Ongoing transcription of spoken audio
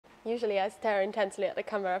Usually I stare intensely at the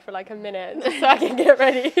camera for like a minute so I can get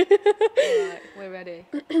ready. Alright, we're ready.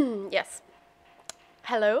 Yes.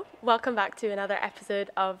 Hello, welcome back to another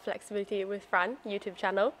episode of Flexibility with Fran YouTube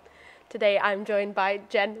channel. Today I'm joined by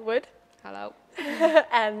Jen Wood. Hello.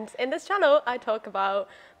 And in this channel I talk about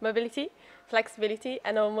mobility, flexibility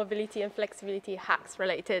and all mobility and flexibility hacks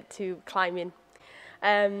related to climbing.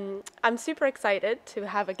 I'm super excited to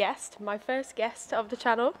have a guest, my first guest of the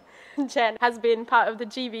channel. Jen has been part of the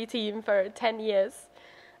GB team for 10 years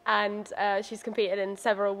and she's competed in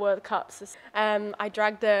several World Cups. I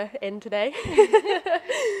dragged her in today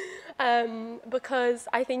because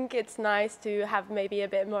I think it's nice to have maybe a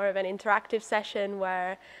bit more of an interactive session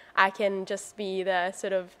where I can just be the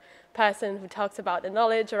sort of person who talks about the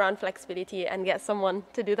knowledge around flexibility and get someone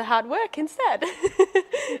to do the hard work instead.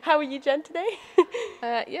 How are you, Jen, today?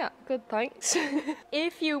 Yeah, good, thanks.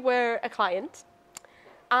 If you were a client,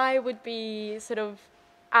 I would be sort of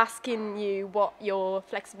asking you what your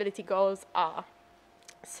flexibility goals are.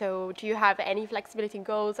 So do you have any flexibility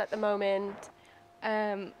goals at the moment?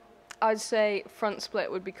 I'd say front split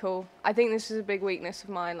would be cool. I think this is a big weakness of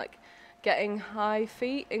mine, like getting high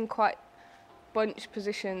feet in quite bunch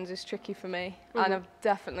positions is tricky for me. And I've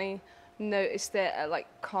definitely noticed it at like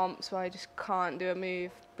comps where I just can't do a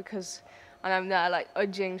move and I'm there like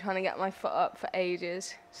udging, trying to get my foot up for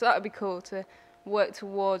ages. So that would be cool to work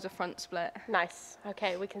towards a front split. Nice.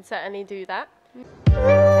 Okay, we can certainly do that.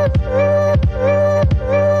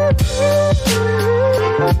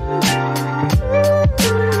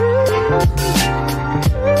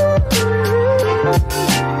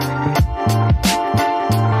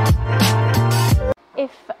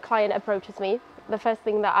 If a client approaches me, the first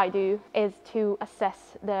thing that I do is to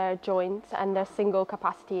assess their joints and their single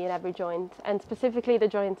capacity in every joint, and specifically the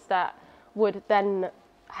joints that would then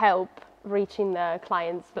help reaching the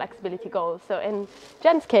client's flexibility goals. So in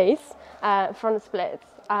Jen's case, front splits,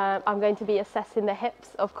 I'm going to be assessing the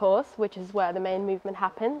hips, of course, which is where the main movement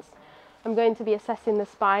happens. I'm going to be assessing the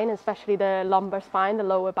spine, especially the lumbar spine, the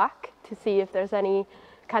lower back, to see if there's any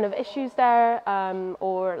kind of issues there,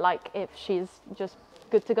 or like if she's just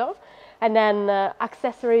good to go. And then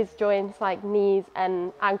accessories, joints like knees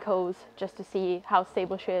and ankles, just to see how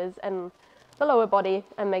stable she is, and the lower body,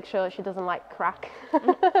 and make sure she doesn't like crack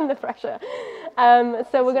under pressure.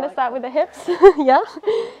 So we're going to start with the hips. Yeah.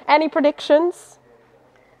 Any predictions?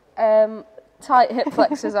 Tight hip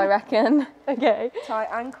flexors, I reckon. Okay. Tight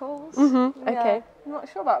ankles. Okay. I'm not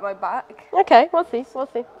sure about my back. Okay, we'll see.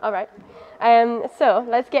 All right. So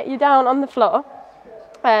let's get you down on the floor.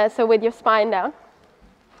 So with your spine down.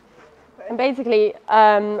 And basically,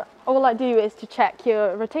 all I do is to check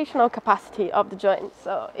your rotational capacity of the joint.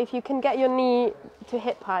 So if you can get your knee to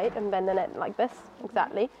hip height and bend it like this,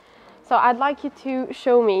 exactly. So I'd like you to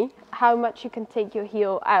show me how much you can take your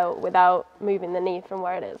heel out without moving the knee from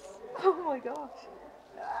where it is. Oh my gosh.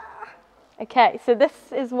 Okay, so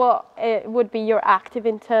this is what it would be your active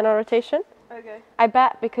internal rotation. Okay. I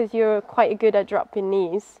bet because you're quite good at dropping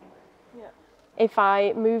knees, if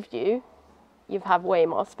I moved you, you'd have way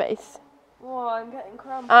more space. Whoa, I'm getting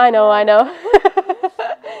crampy. I know.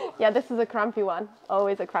 Yeah, this is a crampy one.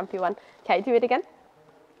 Always a crampy one. Okay, do it again.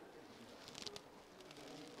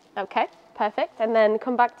 Okay, perfect. And then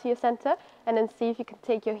come back to your center and then see if you can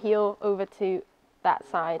take your heel over to that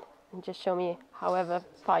side and just show me however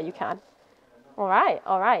far you can. All right.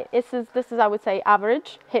 This is I would say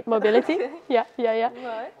average hip mobility. Okay. Yeah.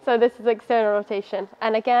 Right. So this is external rotation.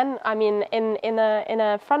 And again, I mean in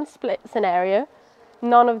a front split scenario,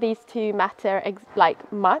 none of these two matter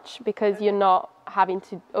like much because you're not having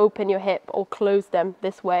to open your hip or close them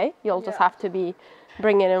this way. You'll just have to be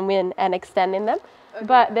bringing them in and extending them. Okay.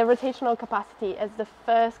 But the rotational capacity is the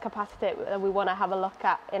first capacity that we want to have a look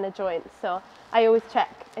at in a joint. So I always check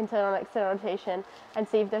internal and external rotation and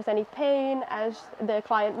see if there's any pain as the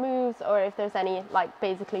client moves or if there's any like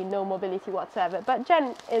basically no mobility whatsoever. But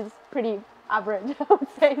Jen is pretty average, I would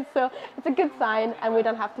say, so it's a good sign, and we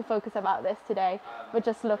don't have to focus about this today. We'll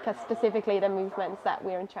just look at specifically the movements that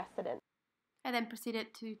we're interested in. I then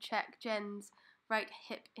proceeded to check Jen's right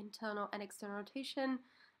hip internal and external rotation,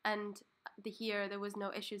 and here there was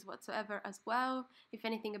no issues whatsoever as well. If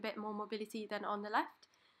anything, a bit more mobility than on the left.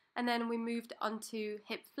 And then we moved on to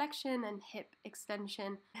hip flexion and hip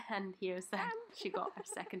extension, and here's that she got her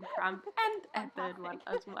second cramp and a third one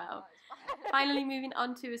as well. Finally, moving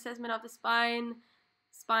on to assessment of the spine.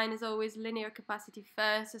 Spine is always linear capacity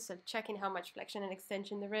first, so checking how much flexion and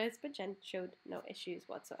extension there is, but Jen showed no issues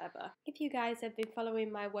whatsoever. If you guys have been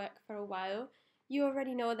following my work for a while, you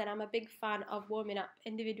already know that I'm a big fan of warming up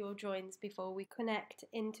individual joints before we connect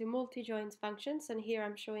into multi-joints functions, and here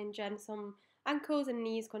I'm showing Jen some Ankles and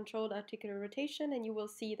knees controlled articular rotation, and you will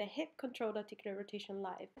see the hip controlled articular rotation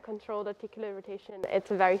live. Controlled articular rotation,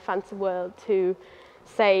 it's a very fancy word to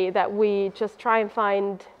say that we just try and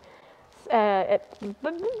find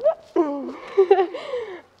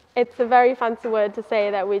it's a very fancy word to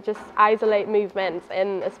say that we just isolate movements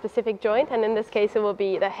in a specific joint, and in this case it will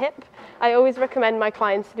be the hip. I always recommend my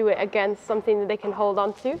clients to do it against something that they can hold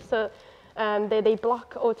on to, so they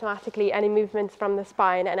block automatically any movements from the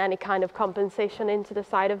spine and any kind of compensation into the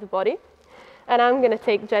side of the body. And I'm going to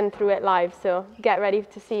take Jen through it live, so get ready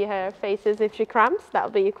to see her faces if she cramps.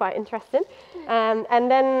 That'll be quite interesting. And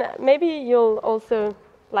then maybe you'll also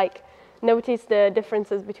notice the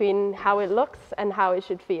differences between how it looks and how it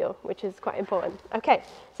should feel, which is quite important. Okay,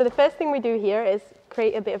 so the first thing we do here is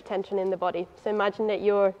create a bit of tension in the body. So imagine that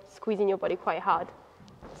you're squeezing your body quite hard.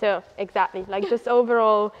 So exactly, just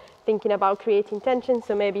overall thinking about creating tension,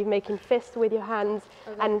 so maybe making fists with your hands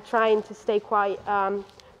and trying to stay quite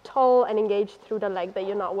tall and engaged through the leg that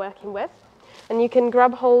you're not working with. And you can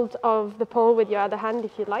grab hold of the pole with your other hand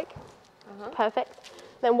if you'd like. Perfect.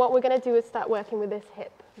 Then what we're going to do is start working with this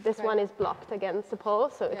hip. This one is blocked against the pole,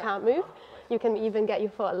 so it can't move. You can even get your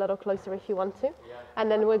foot a little closer if you want to. And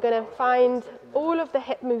then we're going to find all of the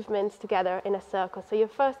hip movements together in a circle. So your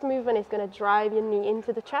first movement is going to drive your knee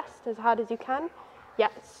into the chest as hard as you can. Yeah,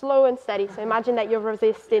 slow and steady. So imagine that you're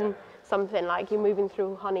resisting something, like you're moving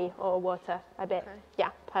through honey or water a bit. Yeah,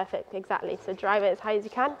 perfect, exactly. So drive it as high as you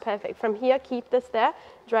can. Perfect. From here, keep this there.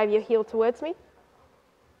 Drive your heel towards me.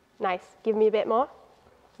 Nice. Give me a bit more.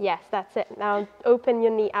 Yes, that's it. Now open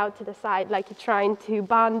your knee out to the side like you're trying to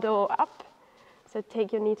bend or up. So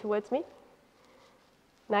take your knee towards me.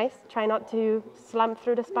 Nice. Try not to slump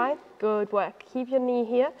through the spine. Good work. Keep your knee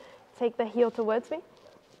here. Take the heel towards me.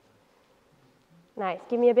 Nice.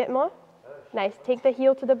 Give me a bit more. Nice. Take the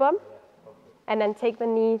heel to the bum. And then take the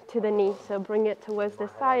knee to the knee. So bring it towards the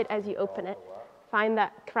side as you open it. Find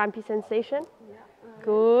that crampy sensation.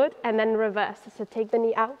 Good. And then reverse. So take the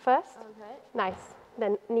knee out first. Nice.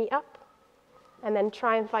 Then knee up. And then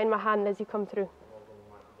try and find my hand as you come through.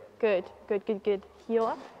 Good. Good, good, good. Heel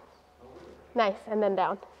up. Nice. And then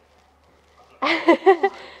down.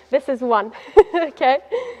 This is one. Okay?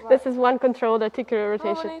 Right. This is one controlled articular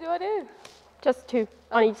rotation. How many do I do? Just two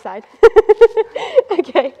on each side.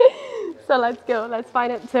 Okay, so let's go. Let's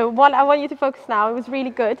find it. So one, I want you to focus now. It was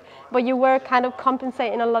really good, but you were kind of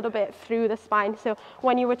compensating a little bit through the spine. So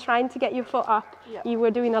when you were trying to get your foot up, you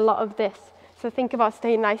were doing a lot of this. So think about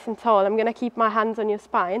staying nice and tall. I'm going to keep my hands on your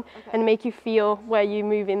spine and make you feel where you're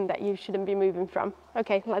moving that you shouldn't be moving from.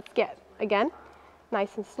 Okay, let's get again.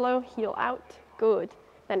 Nice and slow. Heel out. Good.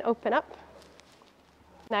 Then open up.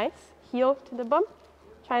 Nice. Heel to the bum.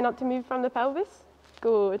 Try not to move from the pelvis.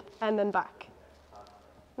 Good. And then back.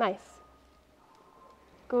 Nice.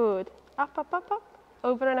 Good. Up, up, up, up.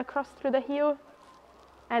 Over and across through the heel.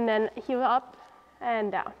 And then heel up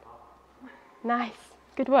and down. Nice.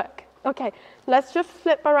 Good work. Okay. Let's just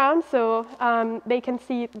flip around so they can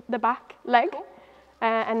see the back leg.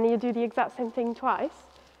 And you do the exact same thing twice.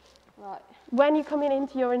 Right. When you're coming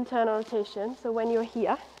into your internal rotation, so when you're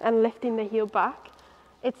here and lifting the heel back,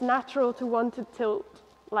 it's natural to want to tilt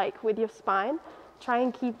like with your spine. Try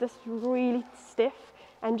and keep this really stiff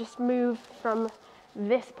and just move from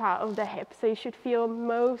this part of the hip. So you should feel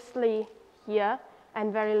mostly here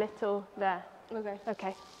and very little there. Okay.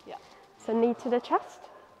 Okay. Yeah. So knee to the chest,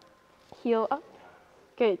 heel up.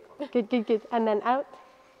 Good, good, good, good. And then out.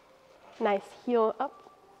 Nice. Heel up.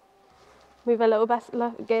 Move a little bit,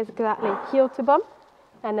 exactly. Heel to bum,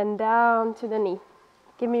 and then down to the knee.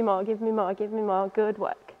 Give me more, give me more, give me more. Good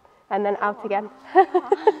work. And then out again.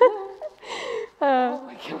 Oh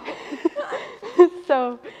my God.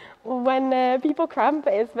 So when people cramp,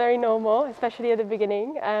 it's very normal, especially at the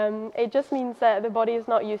beginning. It just means that the body is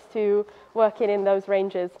not used to working in those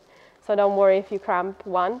ranges. So don't worry if you cramp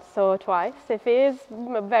once or twice. If it is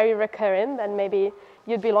very recurrent, then maybe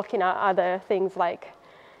you'd be looking at other things like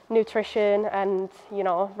nutrition and, you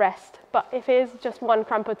know, rest. But if it is just one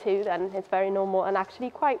cramp or two, then it's very normal and actually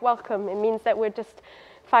quite welcome. It means that we're just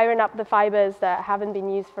firing up the fibers that haven't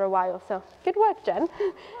been used for a while. So good work, Jen.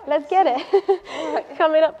 Let's get it.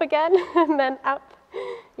 Coming up again and then up.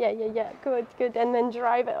 Yeah. Good, good. And then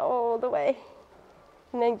drive it all the way.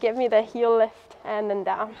 And then give me the heel lift and then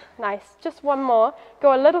down. Nice. Just one more.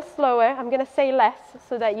 Go a little slower. I'm going to say less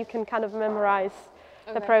so that you can kind of memorize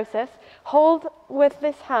the process. Hold with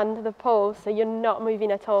this hand the pole so you're not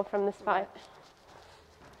moving at all from the spine.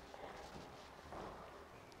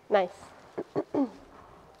 Nice.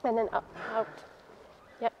 And then up, out.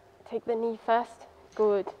 Yep. Take the knee first.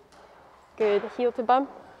 Good. Good. Heel to bum.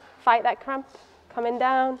 Fight that cramp. Coming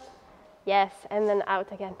down. Yes, and then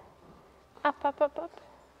out again. Up, up, up, up.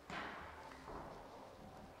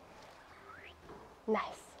 Nice.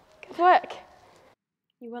 Good work.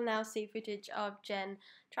 You will now see footage of Jen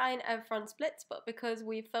trying her front splits, but because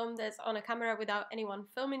we filmed this on a camera without anyone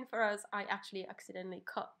filming for us, I actually accidentally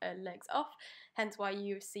cut her legs off, hence why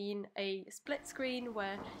you've seen a split screen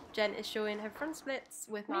where Jen is showing her front splits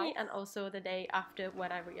with me, and also the day after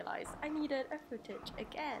when I realised I needed a footage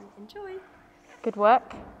again. Enjoy! Good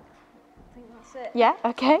work. I think that's it. Yeah,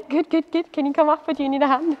 okay, good, good, good. Can you come up or do you need a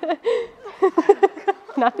hand?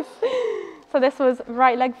 Nice. So this was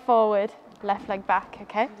right leg forward, left leg back,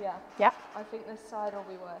 okay? Yeah. Yeah. I think this side will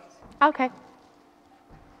be worse. Okay.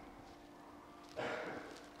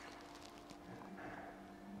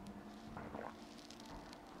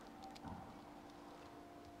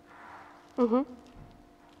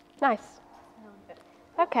 Nice.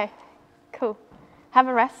 Okay, cool. Have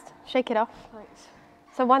a rest, shake it off. Thanks.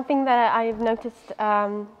 So one thing that I've noticed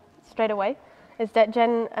straight away is that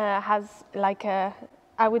Jen has like a,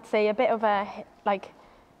 I would say a bit of a like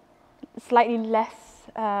slightly less,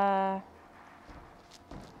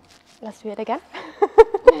 let's do it again.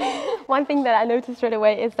 One thing that I noticed straight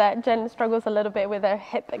away is that Jen struggles a little bit with her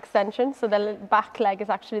hip extension, so the back leg is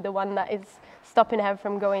actually the one that is stopping her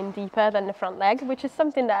from going deeper than the front leg, which is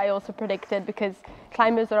something that I also predicted because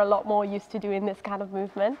climbers are a lot more used to doing this kind of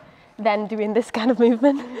movement than doing this kind of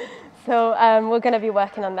movement. So we're going to be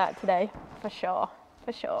working on that today, for sure,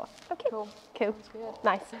 for sure. Okay, Cool. Cool,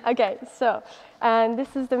 nice. Okay, so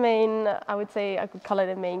this is the main, I would say, I could call it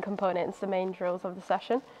the main components, the main drills of the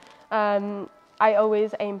session. I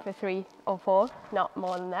always aim for 3 or 4, not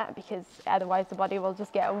more than that, because otherwise the body will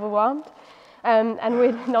just get overwhelmed. And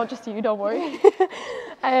we, not just you, don't worry.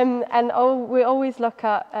 We always look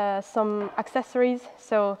at some accessories,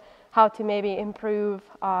 so how to maybe improve,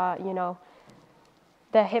 you know,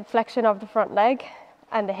 the hip flexion of the front leg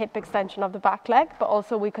and the hip extension of the back leg, but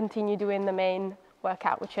also we continue doing the main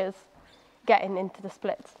workout, which is getting into the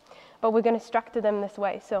splits. But we're going to structure them this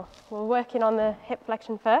way. So we're working on the hip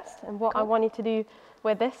flexion first, and what I want you to do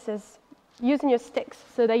with this is using your sticks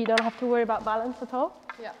so that you don't have to worry about balance at all.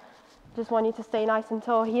 Yeah. Just want you to stay nice and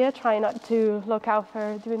tall here. Try not to look out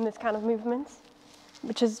for doing this kind of movements,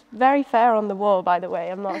 which is very fair on the wall, by the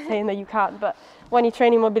way. I'm not saying that you can't, but when you're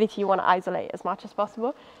training mobility, you want to isolate as much as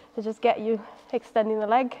possible. So just get you extending the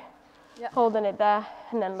leg, holding it there,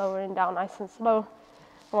 and then lowering down nice and slow.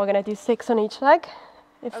 And we're going to do 6 on each leg.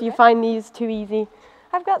 If you find these too easy,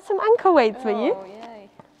 I've got some ankle weights for you. Yay.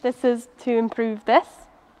 This is to improve this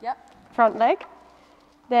front leg.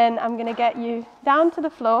 Then I'm going to get you down to the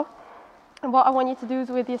floor. And what I want you to do is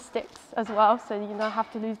with your sticks as well, so you don't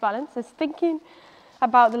have to lose balance, is thinking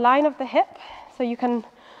about the line of the hip. So you can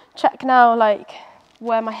check now like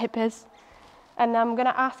where my hip is. And I'm going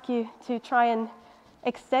to ask you to try and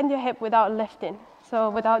extend your hip without lifting. So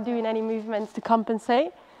without doing any movements to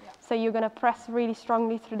compensate. So you're going to press really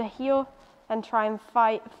strongly through the heel and try and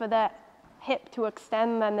fight for that hip to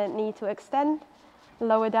extend and the knee to extend.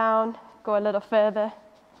 Lower down, go a little further,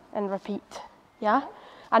 and repeat. Yeah?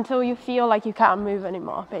 Until you feel like you can't move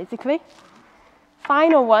anymore, basically.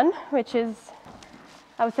 Final one, which is,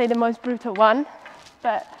 I would say, the most brutal one,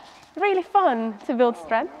 but really fun to build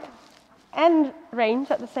strength and range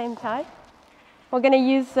at the same time. We're going to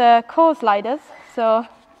use core sliders. So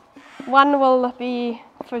one will be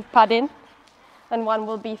for padding and one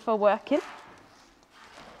will be for working.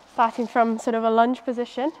 Starting from sort of a lunge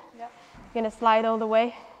position, you're going to slide all the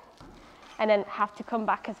way and then have to come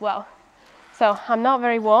back as well. So I'm not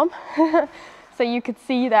very warm, so you could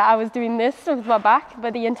see that I was doing this with my back,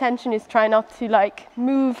 but the intention is try not to like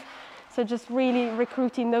move. So just really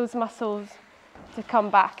recruiting those muscles to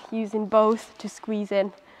come back, using both to squeeze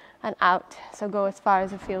in and out. So go as far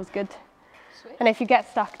as it feels good. Sweet. And if you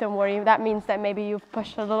get stuck, don't worry. That means that maybe you've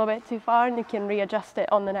pushed a little bit too far and you can readjust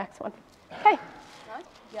it on the next one. Okay.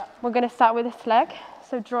 Yeah. We're going to start with this leg.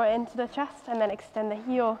 So draw it into the chest and then extend the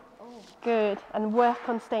heel. Good. And work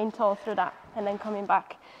on staying tall through that and then coming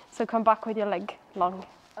back. So come back with your leg long.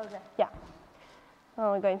 Okay. Yeah.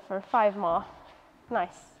 Oh, we're going for 5 more.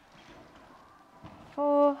 Nice.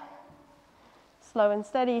 4. Slow and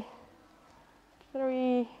steady.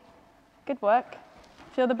 3. Good work.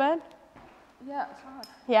 Feel the burn? Yeah, it's hard.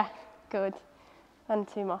 Yeah, good. And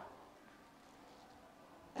 2 more.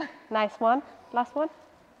 Nice one. Last one.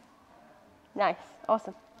 Nice.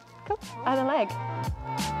 Awesome. Cool. Other leg.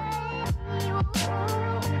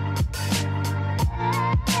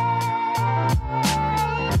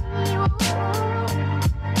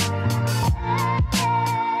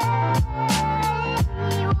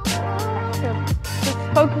 Just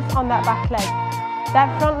focus on that back leg.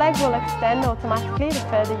 That front leg will extend automatically the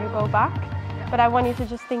further you go back, but I want you to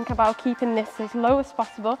just think about keeping this as low as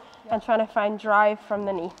possible and trying to find drive from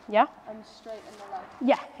the knee, yeah? And straighten the leg.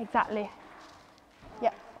 Yeah, exactly.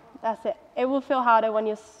 Yeah, that's it. It will feel harder when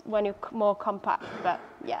you're more compact, but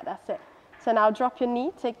yeah, that's it. So now drop your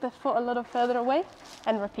knee, take the foot a little further away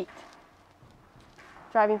and repeat.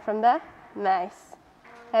 Driving from there, nice.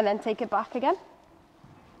 And then take it back again.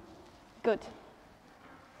 Good.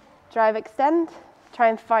 Drive, extend. Try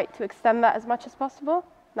and fight to extend that as much as possible.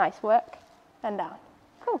 Nice work. And down.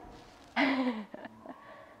 Cool.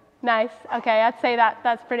 Nice. Okay, I'd say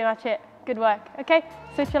that's pretty much it. Good work. Okay,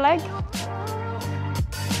 switch your leg.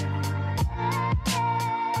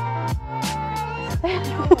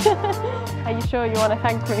 Are you sure you want to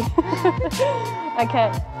thank me? Okay,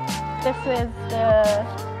 this is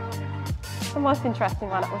the most interesting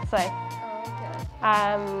one, I would say.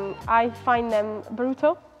 Oh, okay. I find them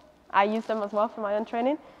brutal. I use them as well for my own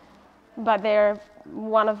training, but they're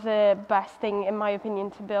one of the best thing, in my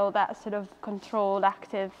opinion, to build that sort of controlled,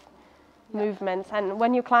 active movements. And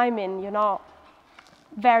when you're climbing, you're not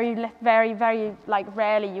very, like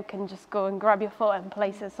rarely you can just go and grab your foot and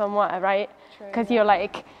place it somewhere, right? Because you're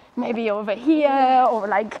like maybe over here or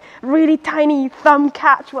like really tiny thumb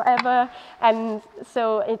catch, whatever. And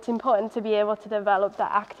so it's important to be able to develop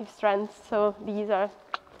that active strength. So these are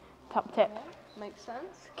top tip. Makes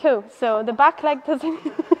sense. Cool. So the back leg doesn't.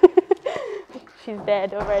 She's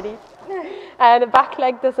dead already. The back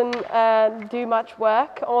leg doesn't do much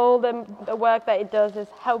work. All the work that it does is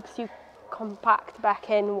helps you compact back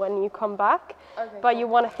in when you come back. Okay, but you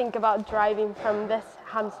want to think about driving from this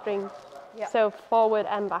hamstring, so forward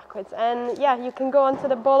and backwards. And yeah, you can go onto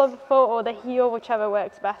the ball of the foot or the heel, whichever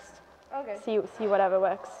works best. Okay. See whatever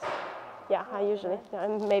works. Yeah, I usually,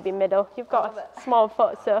 maybe middle. You've got a small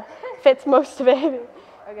foot, so fits most of it.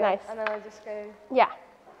 Okay. Nice. And then I just go. Yeah.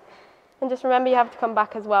 And just remember you have to come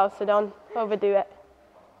back as well, so don't overdo it.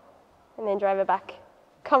 And then drive it back.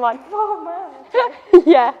 Come on. Oh man.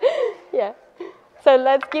 Yeah. So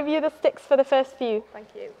let's give you the sticks for the first few.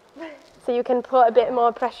 Thank you. So you can put a bit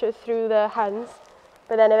more pressure through the hands,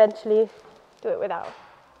 but then eventually do it without.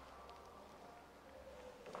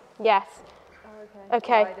 Yes.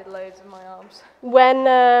 Okay. I did loads of my arms.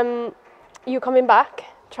 When you're coming back,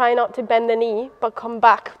 try not to bend the knee, but come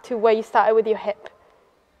back to where you started with your hip.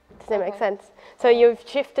 Does that make sense? So you've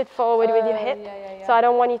shifted forward with your hip. Yeah. So I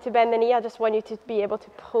don't want you to bend the knee, I just want you to be able to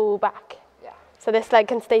pull back. Yeah. So this leg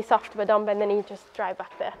can stay soft, but don't bend the knee, just drive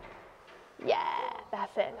back there. Yeah,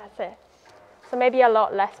 that's it. So maybe a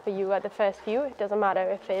lot less for you at the first few. It doesn't matter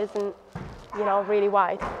if it isn't, really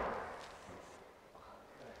wide.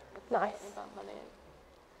 Nice.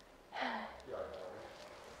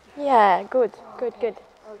 Yeah, good. Okay,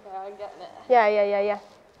 I'm getting it. Yeah.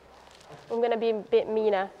 I'm going to be a bit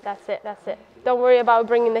meaner. That's it. Don't worry about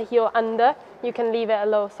bringing the heel under. You can leave it a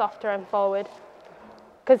little softer and forward.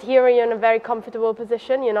 Because here you're in a very comfortable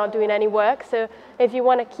position. You're not doing any work. So if you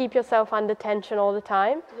want to keep yourself under tension all the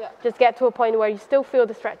time, just get to a point where you still feel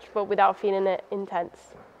the stretch, but without feeling it intense.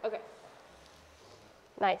 Okay.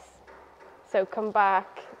 Nice. So come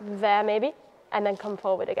back there maybe, and then come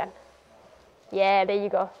forward again. Yeah, there you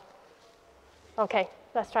go. Okay,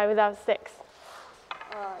 let's try without sticks.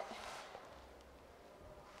 All right.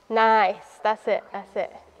 Nice, that's it.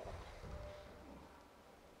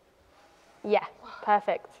 Yeah,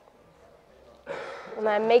 perfect. And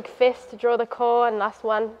then make fist to draw the core, and last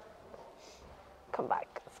one. Come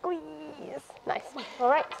back, squeeze. Nice, all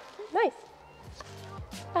right, nice.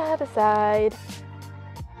 Other side.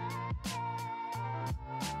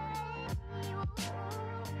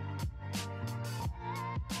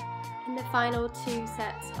 In the final two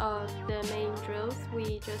sets of the main drills,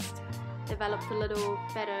 we just developed a little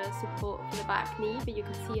better support for the back knee, but you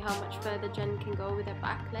can see how much further Jen can go with her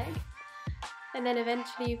back leg. And then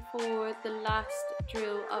eventually for the last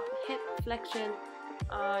drill of hip flexion,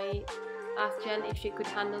 I asked Jen if she could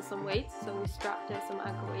handle some weights, so we strapped her some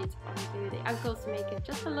ankle weights onto the ankles to make it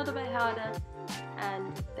just a little bit harder,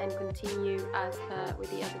 and then continue as per with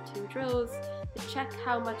the other two drills to check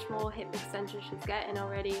how much more hip extension she's getting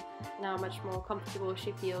already and how much more comfortable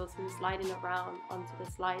she feels in sliding around onto the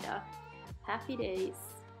slider. Happy days.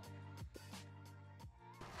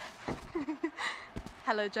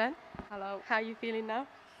 Hello Jen. Hello. How are you feeling now?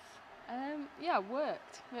 Yeah, it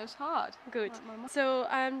worked. It was hard. Good. So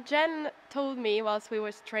Jen told me whilst we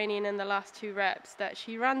were training in the last two reps that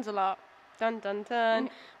she runs a lot,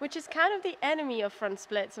 which is kind of the enemy of front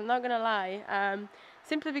splits, I'm not gonna lie.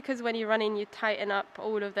 Simply because when you're running you tighten up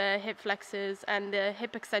all of the hip flexors and the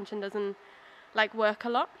hip extension doesn't work a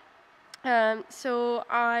lot. So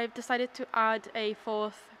I've decided to add a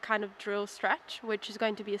fourth kind of drill stretch, which is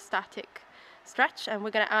going to be a static stretch, and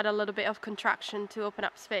we're going to add a little bit of contraction to open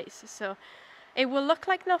up space. So it will look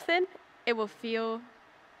like nothing, it will feel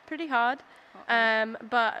pretty hard,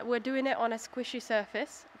 but we're doing it on a squishy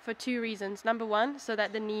surface for two reasons. Number one, so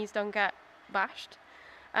that the knees don't get bashed.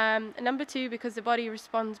 Number two, because the body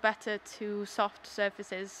responds better to soft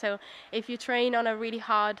surfaces. So if you train on a really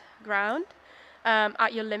hard ground,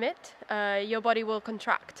 at your limit, your body will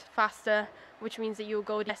contract faster, which means that you'll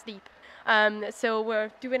go less deep. So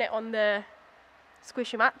we're doing it on the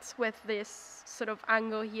squishy mats with this sort of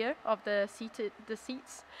angle here of the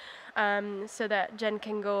seats, so that Jen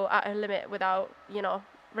can go at her limit without,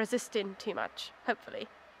 resisting too much, hopefully.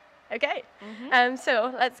 Okay,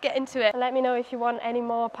 so let's get into it. Let me know if you want any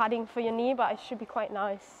more padding for your knee, but it should be quite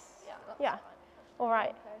nice. Yeah. All right.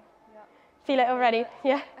 Okay. Yeah. Feel it already?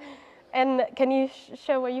 Yeah. And can you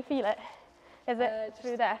show where you feel it? Is it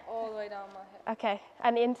through there? All the way down my hip. Okay,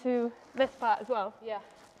 and into this part as well? Yeah.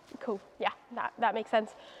 Cool, yeah, that makes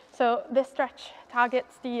sense. So this stretch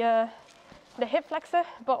targets the hip flexor,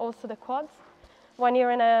 but also the quads. When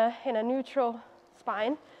you're in a neutral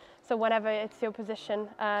spine, so whenever it's your position,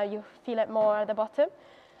 you feel it more at the bottom.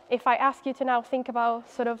 If I ask you to now think about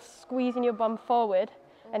sort of squeezing your bum forward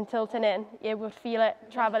and tilting in, you would feel it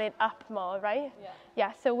traveling up more, right?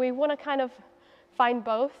 Yeah, so we want to kind of find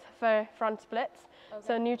both for front splits. Okay.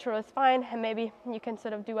 So neutral is fine, and maybe you can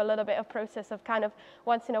sort of do a little bit of process of kind of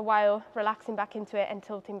once in a while relaxing back into it and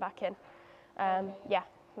tilting back in. Yeah,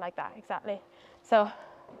 like that, exactly. So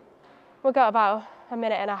we've got about a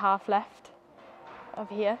minute and a half left of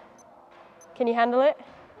here. Can you handle it?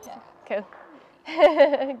 Yeah. Cool.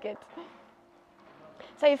 Good.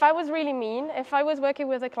 So if I was really mean, if I was working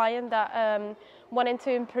with a client that wanted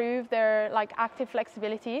to improve their active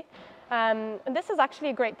flexibility, and this is actually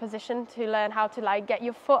a great position to learn how to get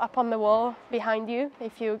your foot up on the wall behind you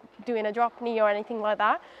if you're doing a drop knee or anything like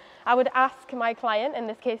that. I would ask my client, in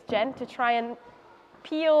this case Jen, to try and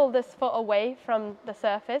peel this foot away from the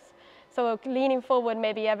surface. So leaning forward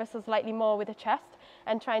maybe ever so slightly more with the chest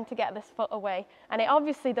and trying to get this foot away. And it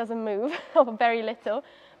obviously doesn't move, or very little,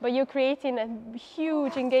 but you're creating a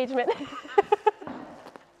huge engagement.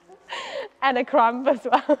 And a cramp as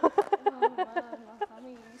well. Oh man, my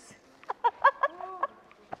hammies.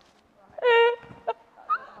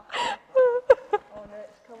 Oh no,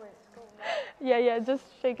 it's coming now. Yeah, just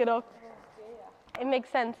shake it off. It makes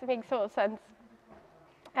sense, it makes total sense.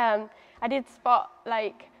 I did spot,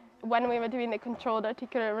 when we were doing the controlled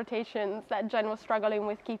articular rotations, that Jen was struggling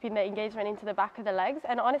with keeping the engagement into the back of the legs.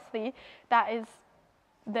 And honestly, that is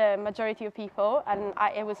the majority of people, and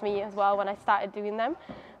it was me as well when I started doing them.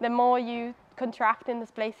 The more you contract in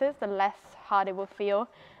these places, the less hard it will feel,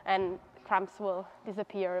 and cramps will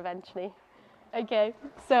disappear eventually. Okay,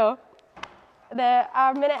 so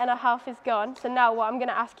our minute and a half is gone. So now what I'm going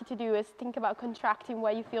to ask you to do is think about contracting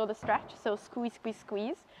where you feel the stretch. So squeeze, squeeze,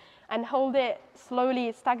 squeeze, and hold it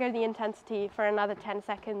slowly, stagger the intensity for another 10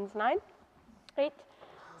 seconds. 9, 8,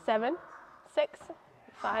 7, 6,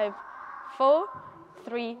 5, 4,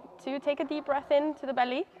 3, 2. Take a deep breath into the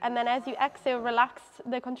belly, and then as you exhale, relax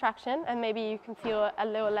the contraction, and maybe you can feel a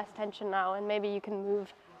little less tension now, and maybe you can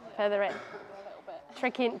move further in.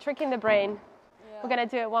 Tricking the brain. We're going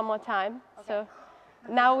to do it one more time. Okay. So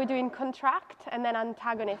now we're doing contract and then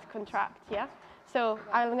antagonist contract, yeah? So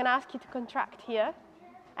I'm going to ask you to contract here,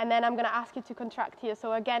 and then I'm going to ask you to contract here.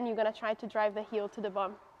 So again, you're going to try to drive the heel to the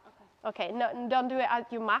bum. Okay, no, don't do it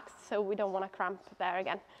at your max, so we don't want to cramp there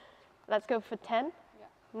again. Let's go for 10,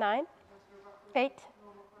 9, 8,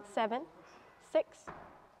 7, 6,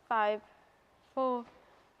 5, 4,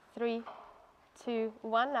 3, 2,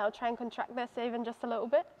 1. Now try and contract this even just a little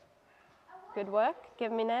bit. Good work.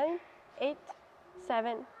 Give me 9, 8,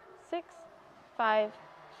 7, 6, 5,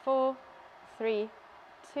 4, 3,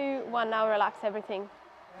 2, 1. Now relax everything.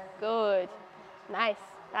 Good. Nice.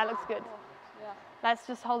 That looks good. Yeah. Let's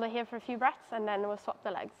just hold it here for a few breaths, and then we'll swap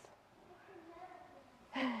the legs.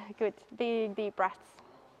 Good. Big, deep breaths.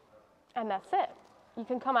 And that's it. You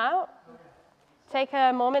can come out. Take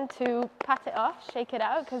a moment to pat it off, shake it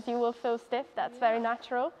out, because you will feel stiff. That's very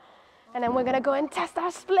natural. And then we're going to go and test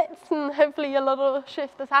our splits, and hopefully a little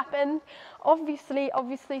shift has happened. Obviously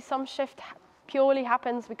some shift purely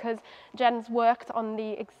happens because Jen's worked on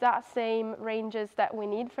the exact same ranges that we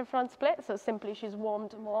need for front split. So simply she's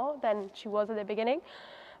warmed more than she was at the beginning.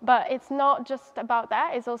 But it's not just about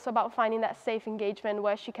that. It's also about finding that safe engagement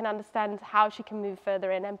where she can understand how she can move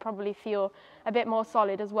further in and probably feel a bit more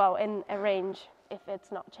solid as well in a range if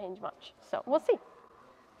it's not changed much. So we'll see.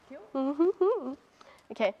 Cool.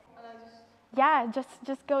 Okay. And I just yeah,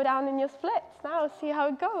 just go down in your splits now, see how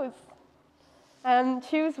it goes.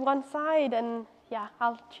 Choose one side and yeah,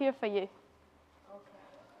 I'll cheer for you.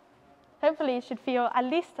 Hopefully it should feel at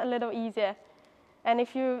least a little easier. And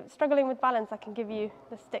if you're struggling with balance, I can give you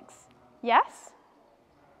the sticks. Yes?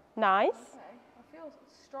 Nice. Okay, I feel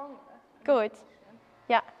stronger. Good.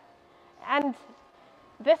 Yeah. And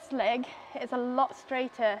this leg is a lot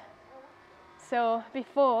straighter. So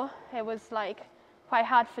before it was like quite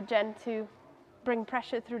hard for Jen to bring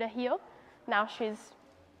pressure through the heel. Now she's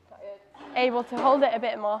able to hold it a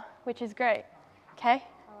bit more, which is great. Okay?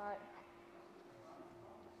 All right.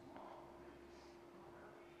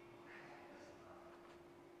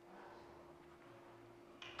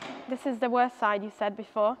 This is the worst side you said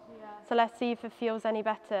before. Yeah. So let's see if it feels any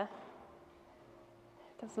better.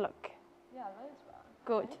 It does look Yeah, that is bad.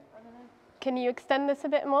 good. I don't know. Can you extend this a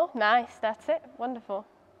bit more? Nice, that's it. Wonderful.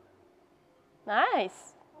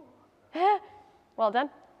 Nice. Well done.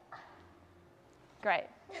 Great.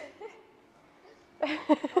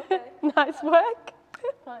 Nice work.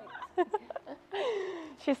 Thanks.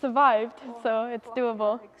 She survived, so it's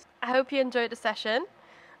doable. I hope you enjoyed the session,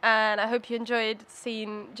 and I hope you enjoyed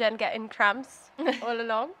seeing Jen getting cramps all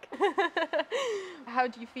along. How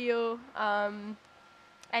do you feel?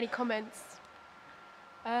 Any comments?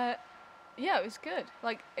 Yeah, it was good.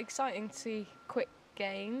 Like, exciting to see quick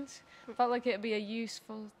gains. Felt like it'd be a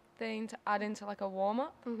useful thing to add into like a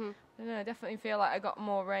warm-up. I don't know, I definitely feel like I got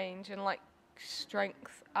more range and like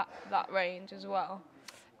strength at that range as well,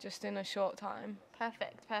 just in a short time.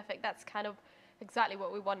 Perfect, perfect. That's kind of exactly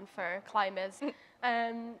what we want for climbers.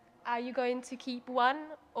 Are you going to keep one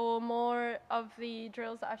or more of the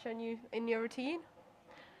drills that I've shown you in your routine?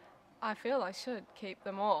 I feel I should keep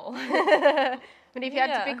them all. But if you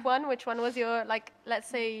had to pick one, which one was your, like, let's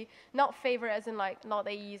say, not favorite as in like not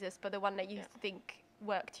the easiest, but the one that you think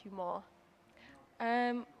worked you more?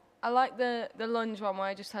 I like the lunge one where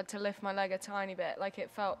I just had to lift my leg a tiny bit. Like,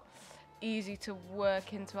 it felt easy to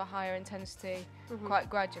work into a higher intensity quite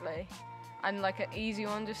gradually, and like an easy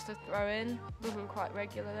one just to throw in quite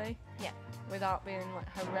regularly. Yeah. Without being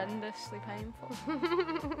like horrendously painful.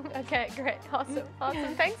 Okay, great, awesome,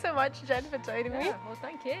 awesome. Thanks so much, Jen, for joining me. Well,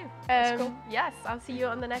 thank you. That's cool. Yes, I'll see you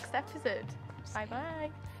on the next episode. Bye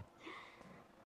bye.